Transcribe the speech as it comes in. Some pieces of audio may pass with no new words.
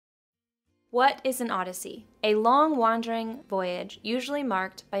What is an odyssey? A long wandering voyage, usually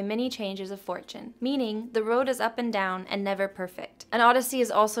marked by many changes of fortune, meaning the road is up and down and never perfect. An odyssey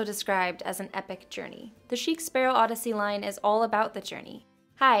is also described as an epic journey. The Chic Sparrow Odyssey line is all about the journey.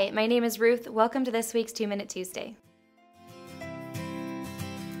 Hi, my name is Ruth. Welcome to this week's 2-Minute Tuesday.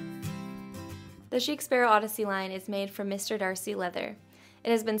 The Chic Sparrow Odyssey line is made from Mr. Darcy leather. It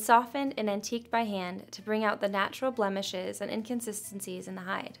has been softened and antiqued by hand to bring out the natural blemishes and inconsistencies in the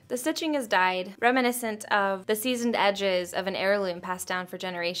hide. The stitching is dyed, reminiscent of the seasoned edges of an heirloom passed down for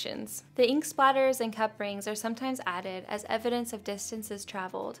generations. The ink splatters and cup rings are sometimes added as evidence of distances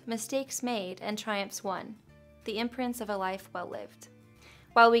traveled, mistakes made, and triumphs won, the imprints of a life well lived.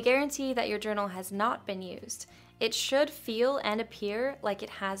 While we guarantee that your journal has not been used, it should feel and appear like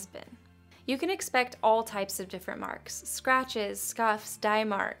it has been. You can expect all types of different marks: scratches, scuffs, dye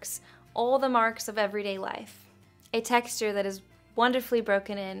marks, all the marks of everyday life. A texture that is wonderfully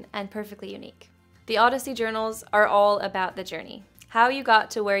broken in and perfectly unique. The Odyssey journals are all about the journey, how you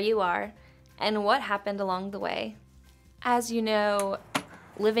got to where you are, and what happened along the way. As you know,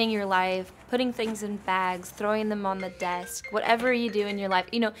 living your life, putting things in bags, throwing them on the desk, whatever you do in your life,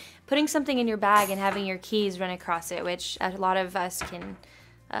 putting something in your bag and having your keys run across it, which a lot of us can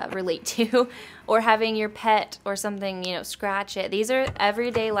relate to, or having your pet or something, scratch it. These are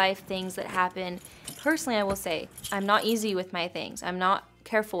everyday life things that happen. Personally, I will say, I'm not easy with my things. I'm not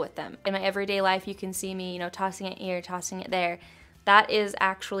careful with them. In my everyday life, you can see me, tossing it here, tossing it there. That is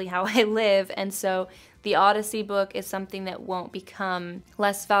actually how I live, and so the Odyssey book is something that won't become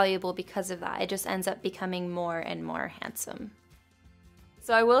less valuable because of that. It just ends up becoming more and more handsome.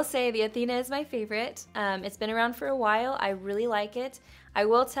 So I will say the Athena is my favorite. It's been around for a while. I really like it. I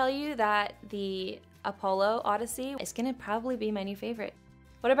will tell you that the Apollo Odyssey is going to probably be my new favorite.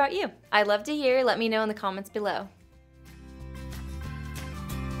 What about you? I'd love to hear. Let me know in the comments below.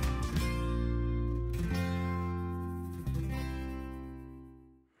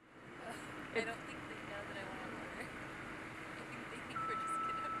 I don't think